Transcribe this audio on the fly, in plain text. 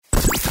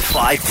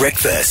5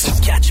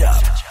 Breakfast. Catch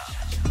up.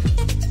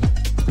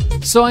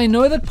 So I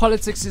know that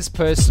politics is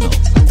personal,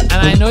 and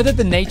I know that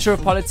the nature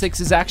of politics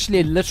is actually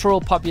a literal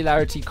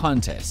popularity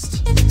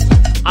contest.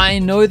 I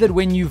know that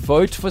when you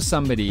vote for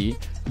somebody,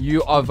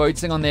 you are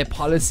voting on their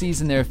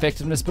policies and their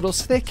effectiveness, but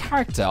also their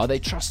character. Are they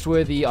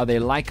trustworthy? Are they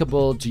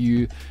likable? Do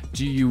you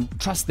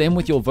trust them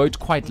with your vote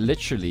quite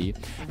literally?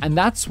 And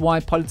that's why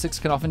politics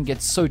can often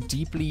get so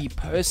deeply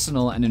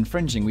personal and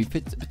infringing. We've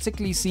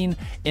particularly seen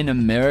in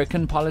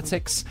American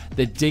politics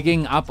the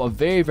digging up of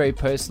very, very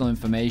personal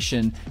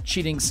information,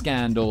 cheating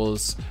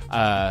scandals,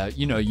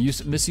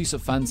 misuse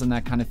of funds and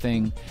that kind of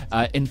thing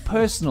in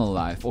personal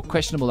life or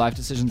questionable life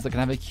decisions that can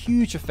have a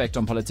huge effect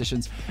on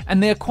politicians.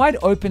 And they're quite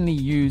openly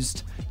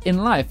used in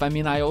life. I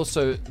mean, I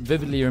also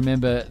vividly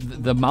remember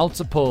the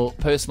multiple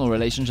personal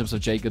relationships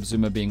of Jacob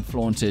Zuma being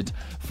flaunted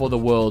for the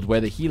world,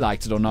 whether he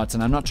liked it or not.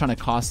 And I'm not trying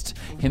to cast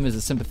him as a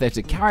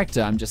sympathetic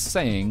character. I'm just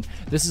saying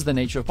this is the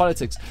nature of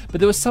politics. But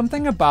there was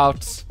something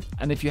about,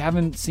 and if you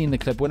haven't seen the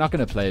clip, we're not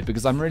going to play it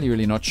because I'm really,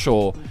 really not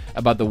sure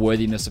about the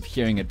worthiness of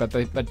hearing it. But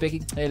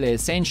Bheki Cele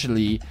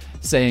essentially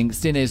saying,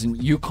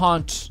 Steenhuisen, you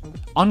can't,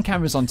 on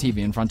cameras on TV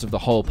in front of the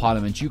whole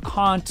parliament, you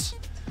can't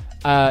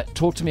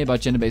talk to me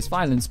about gender-based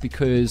violence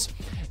because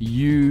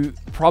you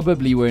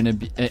probably were in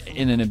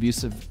an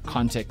abusive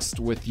context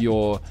with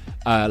your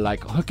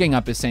hooking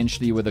up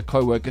essentially with a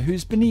co-worker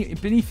who's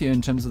beneath you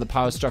in terms of the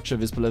power structure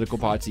of his political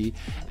party,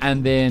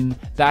 and then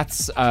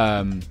that's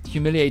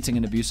humiliating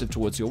and abusive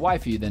towards your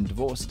wife, who you then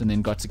divorced and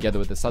then got together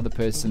with this other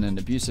person, and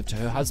abusive to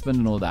her husband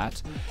and all that.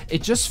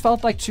 It just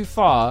felt like too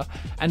far,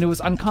 and it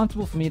was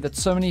uncomfortable for me that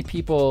so many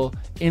people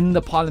in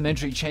the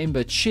parliamentary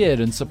chamber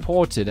cheered and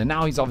supported, and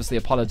now he's obviously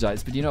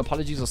apologized, but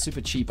apologies are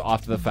super cheap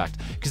after the fact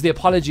because the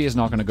apology is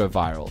not going to go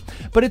viral.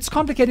 But it's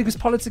complicated because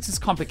politics is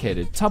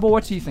complicated. Tabo,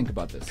 what do you think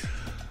about this?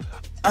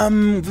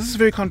 This is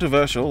very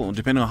controversial,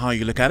 depending on how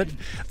you look at it.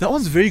 That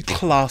was very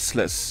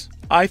classless.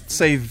 I'd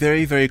say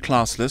very, very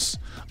classless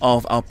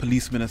of our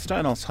police minister,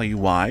 and I'll tell you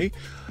why.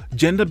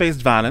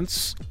 Gender-based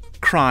violence,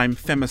 crime,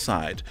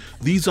 femicide.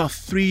 These are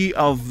 3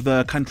 of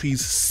the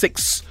country's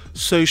 6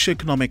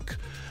 socioeconomic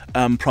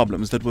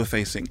problems that we're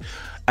facing.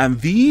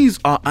 And these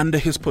are under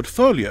his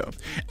portfolio.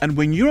 And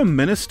when you're a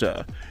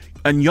minister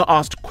and you're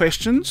asked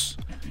questions,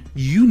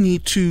 you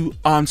need to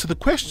answer the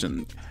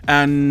question.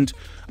 And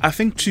I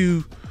think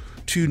to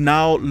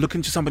now look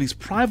into somebody's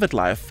private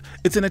life,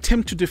 it's an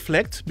attempt to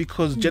deflect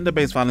because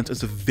gender-based violence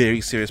is a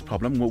very serious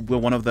problem.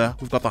 We've got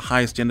the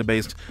highest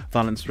gender-based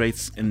violence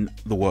rates in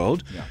the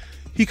world. Yeah.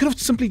 He could have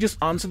simply just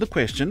answered the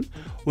question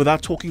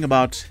without talking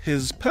about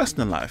his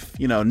personal life.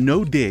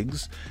 No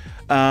digs.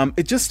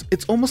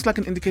 It's almost like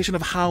an indication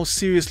of how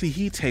seriously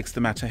he takes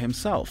the matter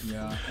himself.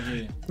 Yeah, I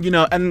agree.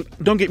 And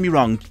don't get me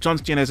wrong, John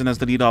Steenhuisen as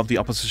the leader of the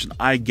opposition,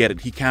 I get it.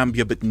 He can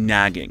be a bit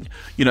nagging.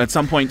 At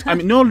some point, I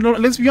mean, no,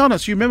 let's be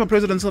honest. You remember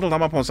President Cyril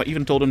Ramaphosa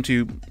even told him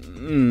to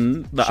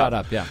shut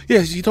up. Yeah.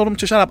 Yes, he told him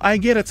to shut up. I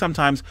get it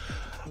sometimes.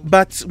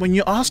 But when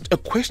you're asked a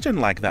question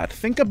like that,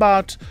 think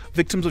about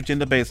victims of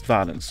gender-based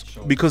violence,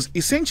 because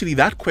essentially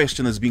that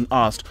question is being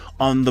asked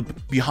on the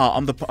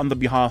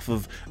behalf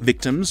of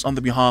victims, on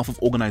the behalf of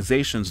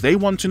organizations. They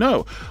want to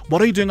know,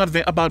 what are you doing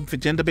about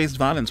gender-based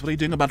violence? What are you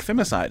doing about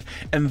femicide?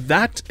 And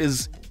that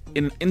is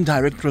an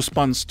indirect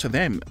response to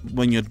them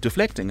when you're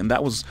deflecting, and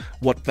that was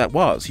what that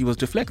was. He was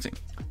deflecting.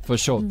 For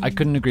sure. I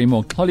couldn't agree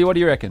more. Holly, what do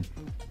you reckon?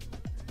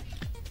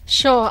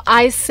 Sure,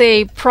 I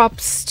say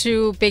props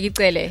to Bheki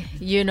Cele,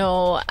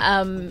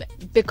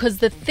 because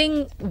the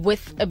thing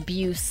with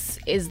abuse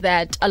is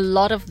that a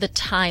lot of the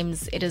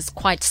times it is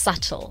quite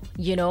subtle,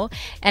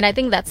 and I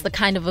think that's the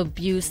kind of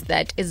abuse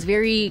that is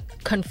very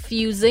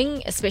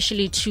confusing,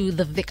 especially to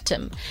the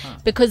victim.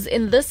 Because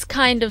in this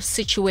kind of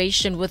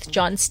situation with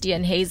John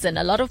Steenhuisen,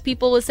 a lot of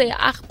people will say,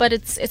 but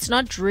it's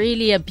not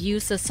really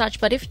abuse as such.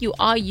 But if you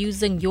are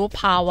using your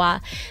power,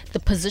 the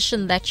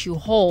position that you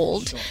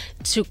hold,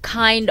 to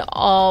kind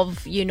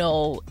of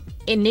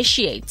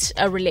initiate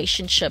a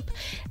relationship,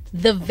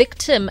 the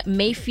victim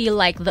may feel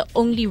like the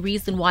only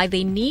reason why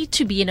they need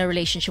to be in a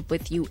relationship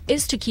with you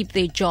is to keep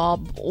their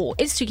job or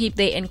is to keep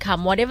their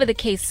income, whatever the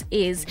case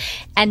is,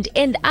 and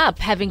end up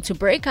having to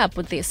break up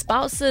with their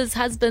spouses,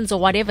 husbands, or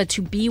whatever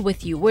to be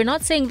with you. We're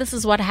not saying this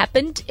is what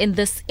happened in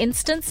this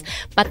instance,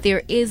 but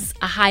there is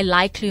a high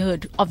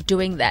likelihood of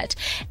doing that.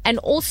 And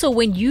also,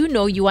 when you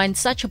are in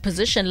such a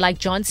position like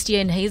John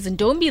Steenhuisen,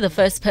 don't be the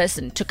first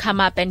person to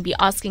come up and be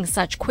asking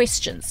such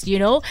questions.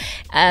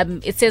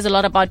 It says a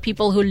lot about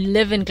people who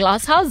live in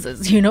glass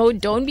houses.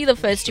 Don't be the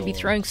first to be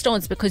throwing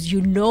stones because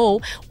you know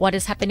what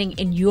is happening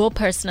in your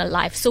personal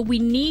life. So we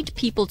need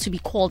people to be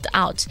called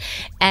out,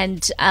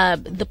 and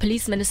the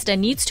police minister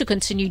needs to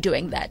continue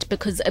doing that,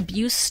 because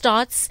abuse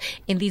starts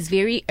in these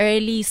very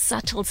early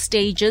subtle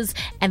stages,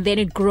 and then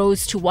it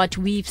grows to what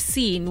we've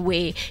seen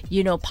where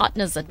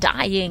partners are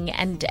dying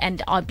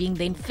and are being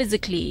then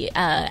physically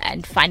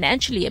and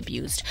financially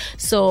abused.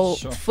 So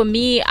for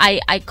me,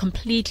 I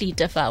completely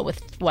differ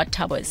with what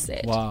Thabo has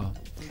said. Wow.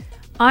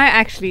 I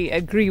actually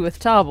agree with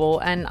Thabo,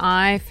 and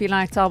I feel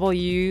like, Thabo,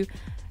 you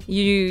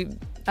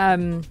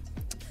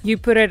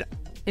put it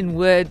in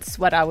words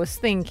what I was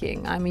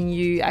thinking. I mean,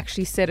 you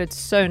actually said it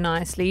so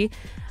nicely.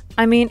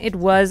 I mean, it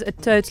was a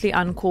totally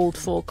uncalled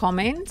for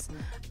comment.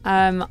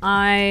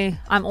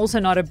 I'm also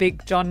not a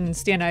big John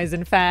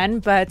Steenhuisen fan,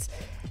 but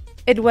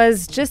it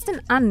was just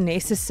an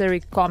unnecessary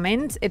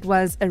comment. It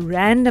was a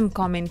random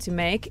comment to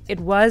make. It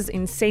was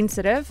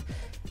insensitive.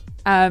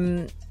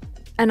 And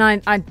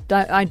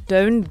I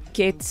don't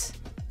get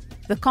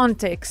the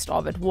context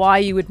of it, why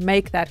you would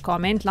make that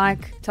comment.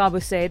 Like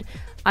Thabo said,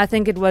 I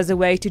think it was a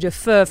way to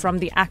defer from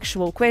the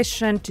actual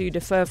question, to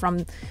defer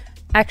from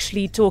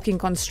actually talking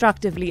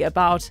constructively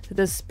about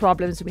this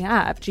problems we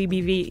have.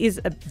 GBV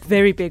is a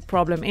very big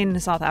problem in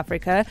South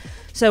Africa.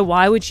 So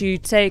why would you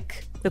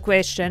take the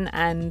question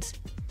and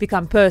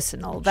become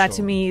personal? That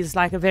to me is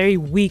like a very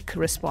weak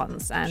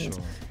response. And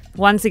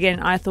once again,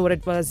 I thought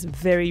it was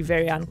very,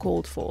 very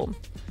uncalled for.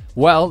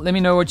 Well, let me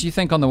know what you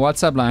think on the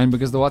WhatsApp line,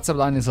 because the WhatsApp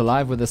line is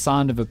alive with the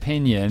sound of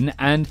opinion.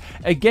 And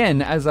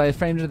again, as I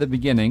framed it at the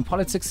beginning,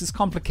 politics is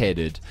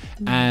complicated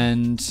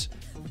and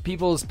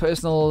people's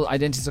personal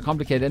identities are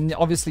complicated, and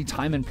obviously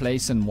time and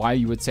place and why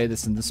you would say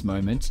this in this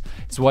moment.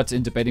 It's what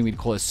in debating we'd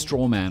call a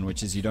straw man,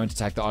 which is you don't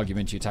attack the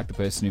argument, you attack the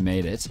person who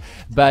made it.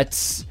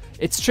 But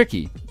it's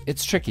tricky.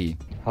 It's tricky.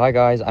 Hi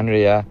guys,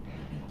 Andrea.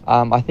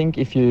 I think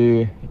if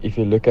you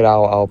look at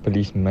our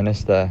police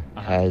minister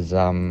has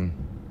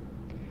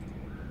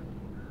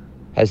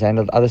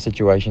handled other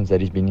situations that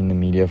he's been in the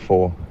media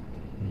for.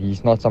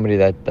 He's not somebody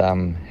that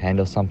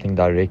handles something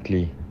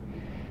directly.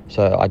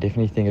 So I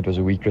definitely think it was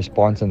a weak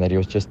response and that he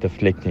was just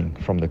deflecting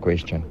from the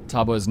question.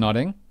 Thabo is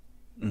nodding.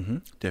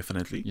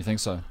 Definitely. You think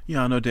so?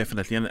 Yeah, no,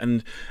 definitely.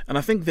 And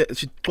I think that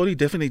she probably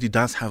definitely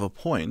does have a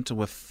point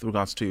with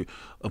regards to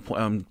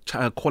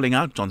calling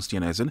out John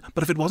Steenhuisen.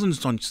 But if it wasn't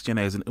John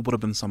Steenhuisen, it would have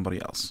been somebody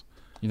else.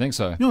 You think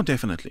so? Yeah,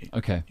 definitely.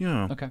 Okay.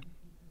 Yeah. Okay.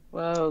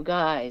 Whoa,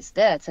 guys,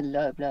 that's a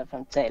low blow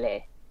from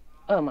Cele.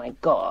 Oh my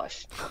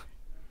gosh.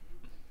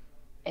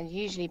 And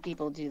usually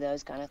people do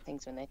those kind of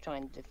things when they try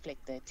and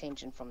deflect the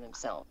attention from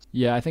themselves.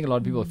 Yeah, I think a lot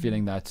of people are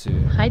feeling that too.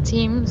 Hi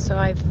team, so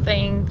I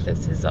think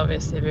this is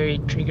obviously a very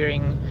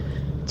triggering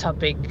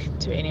topic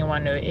to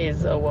anyone who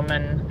is a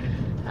woman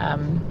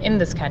in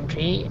this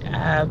country,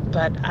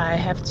 but I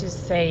have to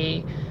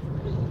say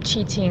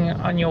cheating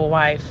on your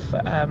wife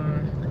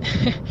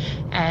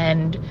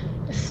and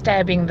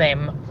stabbing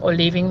them or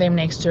leaving them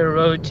next to a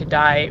road to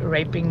die,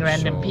 raping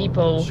random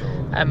people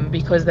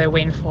because they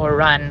went for a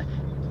run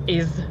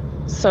is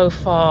so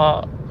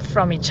far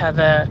from each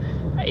other.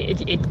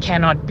 It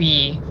cannot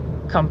be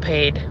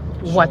compared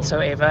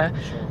whatsoever.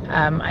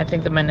 I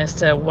think the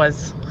minister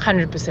was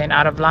 100%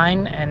 out of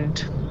line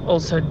and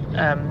also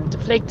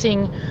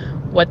deflecting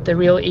what the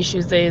real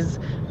issues is.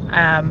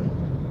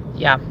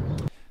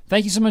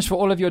 Thank you so much for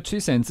all of your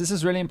 2 cents. This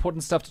is really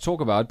important stuff to talk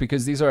about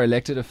because these are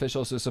elected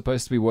officials who are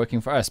supposed to be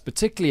working for us,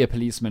 particularly a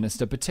police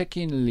minister,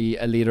 particularly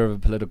a leader of a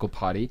political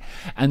party.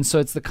 And so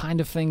it's the kind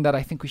of thing that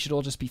I think we should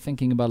all just be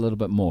thinking about a little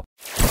bit more.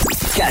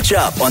 Catch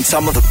up on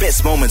some of the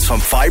best moments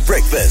from 5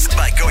 Breakfast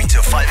by going to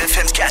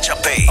 5FM's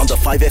catch-up page on the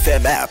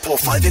 5FM app or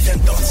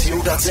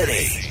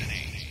 5FM.co.za.